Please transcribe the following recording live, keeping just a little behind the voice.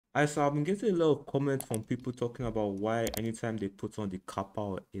So I've been getting a lot of comments from people talking about why anytime they put on the Kappa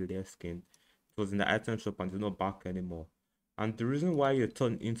or Alias skin, it was in the item shop and it's not back anymore. And the reason why you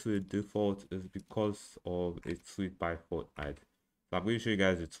turn into the default is because of a tweet by Fortnite. So I'm going to show you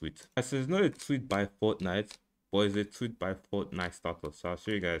guys the tweet. So it's not a tweet by Fortnite, but it's a tweet by Fortnite status. So I'll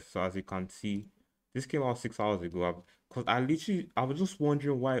show you guys. So as you can see, this came out 6 hours ago. Because I was just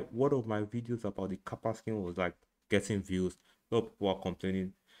wondering why one of my videos about the Kappa skin was like getting views. A lot of people are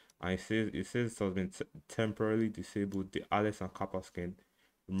complaining, and it says it has been temporarily disabled. The Alias and Kappa skin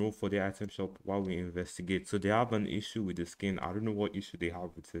removed for the item shop while we investigate. So they have an issue with the skin. I don't know what issue they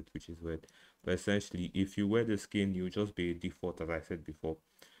have with it, which is weird. But essentially, if you wear the skin, you'll just be a default, as I said before.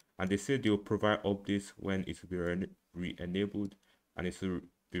 And they said they'll provide updates when it will be re-enabled and it will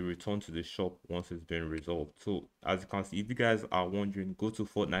be returned to the shop once it's been resolved. So as you can see, if you guys are wondering, go to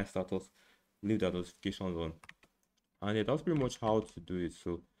Fortnite status, leave the notifications on. And yeah, that's pretty much how to do it.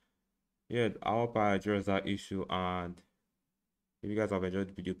 So yeah, I hope I address that issue. And if you guys have enjoyed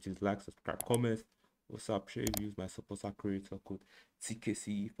the video, please like, subscribe, comment. Also, appreciate if you use my supporter creator code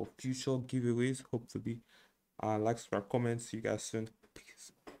TKCE for future giveaways, hopefully. Like, subscribe, comment. See you guys soon.